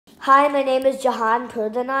Hi, my name is Jahan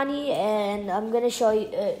Purdhanani, and I'm gonna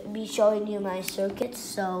be showing you my circuits.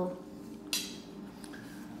 So,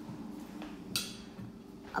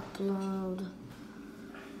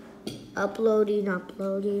 uploading.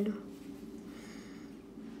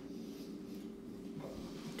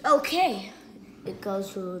 Okay, it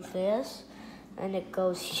goes through this, and it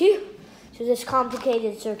goes here to this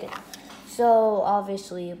complicated circuit. So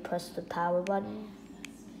obviously, you press the power button.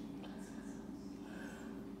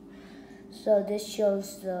 So this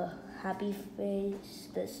shows the happy face,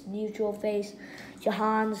 this neutral face,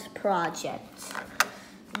 Jahan's project.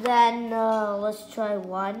 Then let's try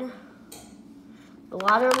one. The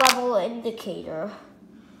water level indicator.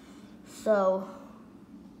 So,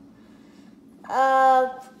 Dad,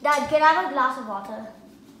 can I have a glass of water?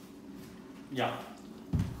 Yeah.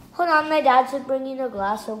 Hold on, my dad's bringing a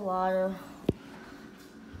glass of water.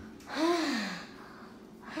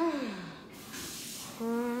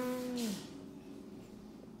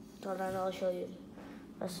 Hold on, I'll show you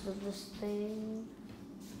the rest of this thing.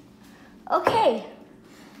 Okay,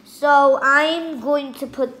 so I'm going to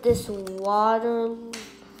put this water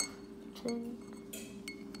thing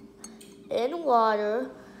in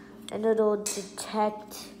water, and it'll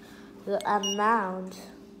detect the amount.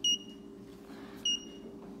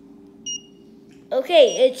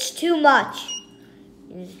 Okay, it's too much.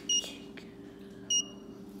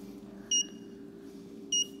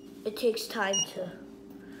 It takes time to.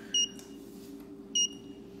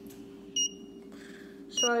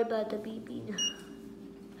 Sorry about the beeping.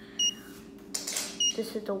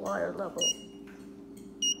 This is the water level.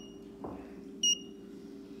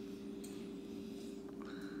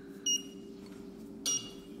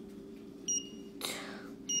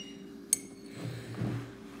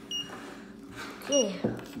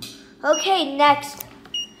 Okay, next.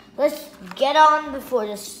 Let's get on before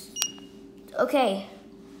this. Okay.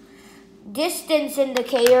 Distance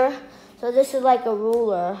indicator. So this is like a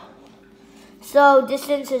ruler. So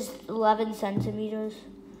distance is 11 centimeters.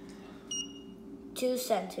 2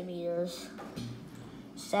 centimeters.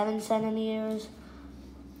 7 centimeters.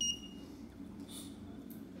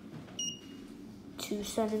 2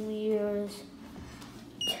 centimeters.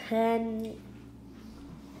 10.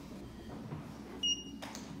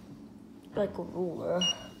 Like a ruler.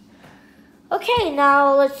 Okay,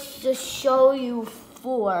 now let's just show you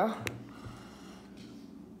 4.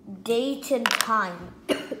 Date and time.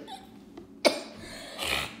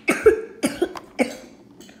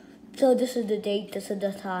 So this is the date, this is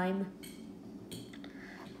the time.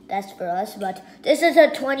 That's for us, but this is a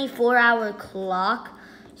 24-hour clock.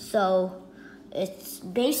 So it's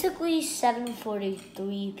basically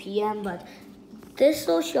 7:43 p.m., but this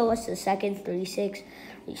will show us the seconds, 36,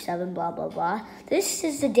 37, blah, blah, blah. This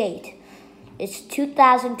is the date. It's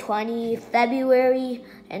 2020, February,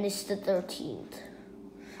 and it's the 13th.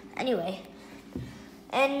 Anyway,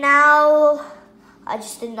 and now I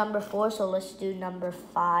just did number 4, so let's do number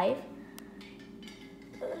 5.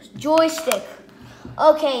 Joystick.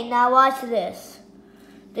 Okay, now watch this.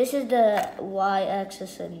 This is the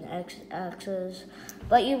y-axis and x-axis,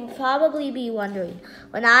 but you'd probably be wondering,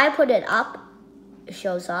 when I put it up, it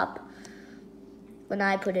shows up. When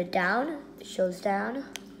I put it down, it shows down.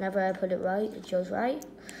 Whenever I put it right, it shows right.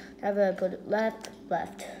 Whenever I put it left,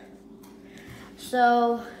 left.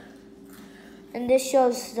 So, and this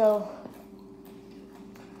shows the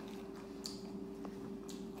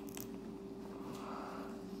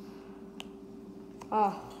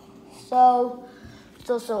so it's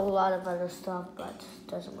also a lot of other stuff, but it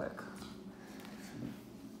doesn't work.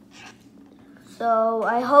 So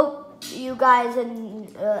I hope you guys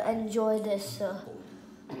enjoy this.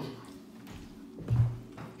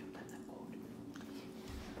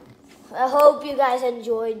 I hope you guys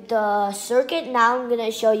enjoyed the circuit. Now I'm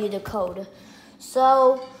gonna show you the code.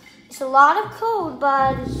 So it's a lot of code,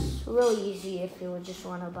 but it's really easy if you just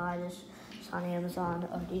want to buy this. It's on Amazon,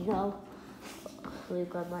 Arduino,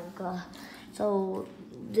 Minecraft. So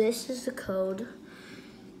this is the code.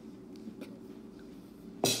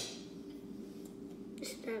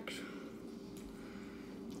 It's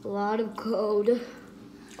a lot of code.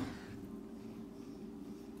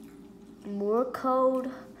 More code.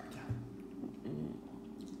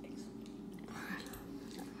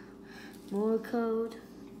 More code.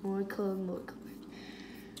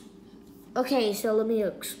 Okay, so let me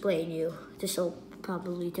explain you. This will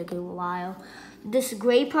probably take a while. This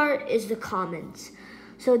gray part is the comments.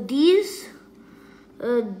 So these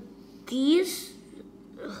hold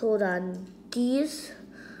on. These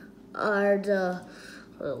are the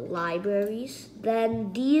libraries.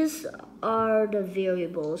 Then these are the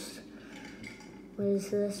variables. What is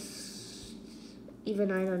this?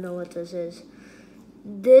 Even I don't know what this is.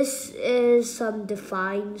 This is some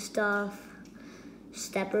define stuff.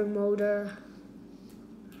 Stepper motor.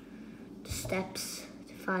 Steps.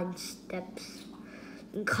 Define steps.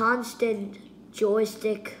 And constant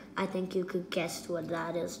joystick. I think you could guess what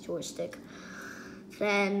that is, joystick.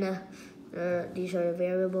 Then these are the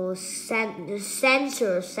variables.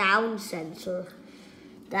 Sensor, sound sensor.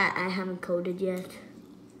 That I haven't coded yet.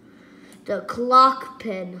 The clock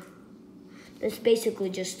pin. That's basically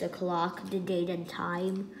just the clock, the date and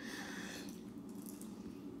time.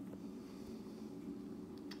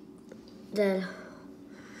 Then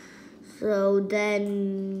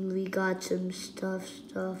we got some stuff.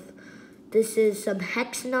 This is some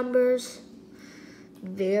hex numbers,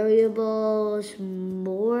 variables,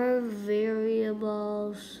 more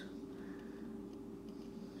variables.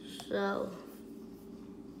 So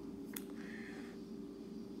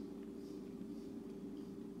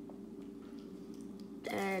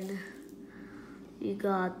then we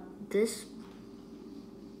got this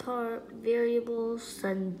part, variables,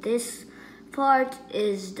 and this part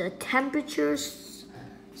is the temperature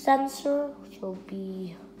sensor, which will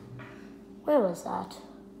be, where was that?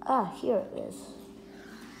 Ah, here it is.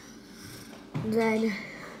 Then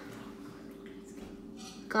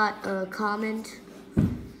got a comment.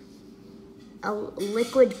 A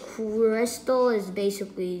liquid crystal is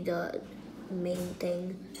basically the main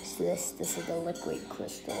thing. This is the liquid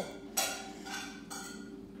crystal.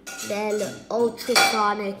 Then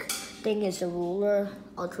ultrasonic thing is a ruler,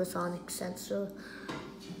 ultrasonic sensor,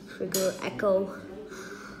 trigger echo.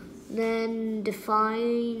 Then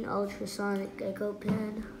define ultrasonic echo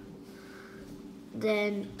pin.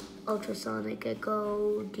 Then ultrasonic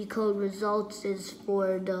echo decode results is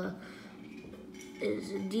for the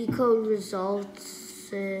decode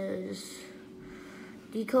results is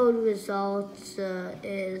decode results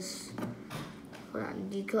is hold on,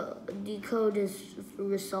 decode is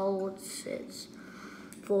results is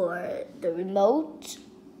for the remote.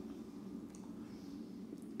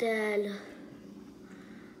 Then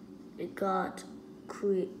we got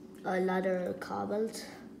another comment.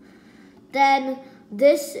 Then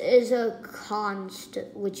this is a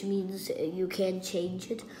constant, which means you can't change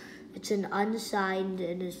it. It's an unsigned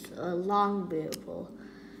and it's a long variable.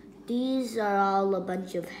 These are all a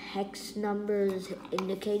bunch of hex numbers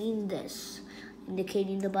indicating this,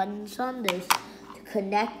 indicating the buttons on this to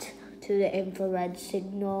connect to the infrared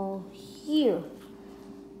signal here,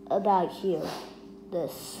 about here,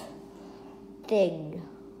 this thing,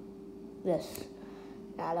 this.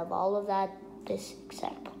 Out of all of that, this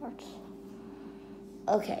exact part.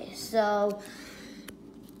 Okay, so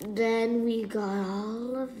then we got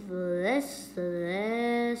all of this,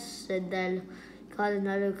 and then got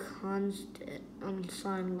another constant,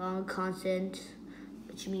 unsigned long constant,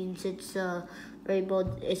 which means it's a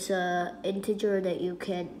variable, it's a integer that you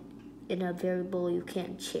can't, in a variable you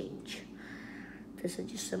can't change. This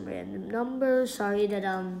is just some random numbers. Sorry that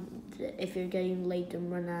if you're getting late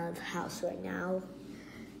and run out of the house right now,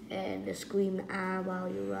 and scream while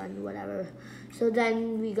you run, whatever. So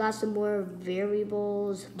then we got some more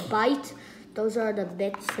variables. Byte, those are the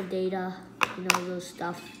bits of data, you know, those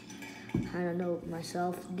stuff. I don't know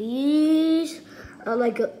myself. These are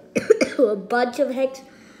like a bunch of hex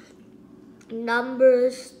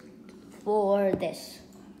numbers for this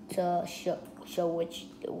to show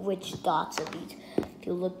which dots are these. If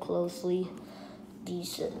you look closely,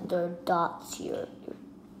 these there are dots here.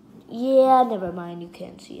 Yeah, never mind, you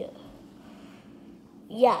can't see it.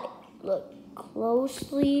 Yeah, look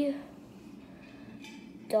closely.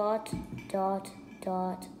 Dot, dot,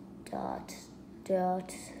 dot, dot,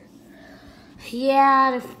 dot.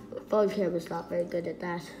 Yeah, the phone camera's not very good at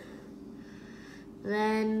that.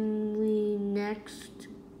 Then we next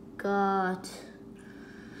got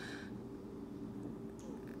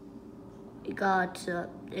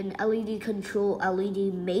an LED control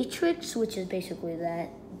LED matrix, which is basically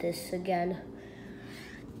this again.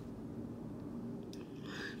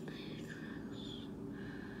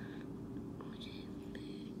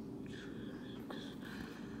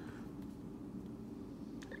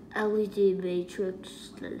 LED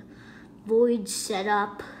matrix, then void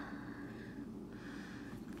setup.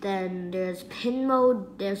 Then there's pin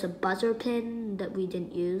mode. There's a buzzer pin that we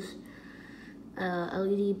didn't use.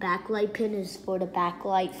 LED backlight pin is for the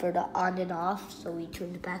backlight for the on and off. So we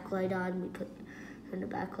turn the backlight on, we turn the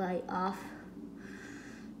backlight off.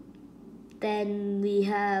 Then we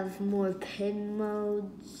have more pin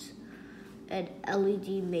modes and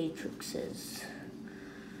LED matrices.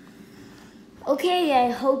 Okay,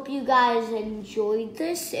 I hope you guys enjoyed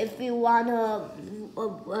this. If you want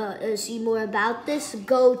to see more about this,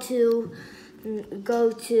 go to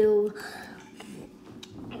go to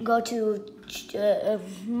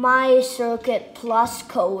My Circuit Plus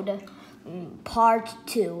Code Part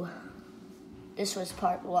 2. This was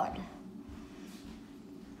Part 1.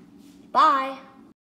 Bye.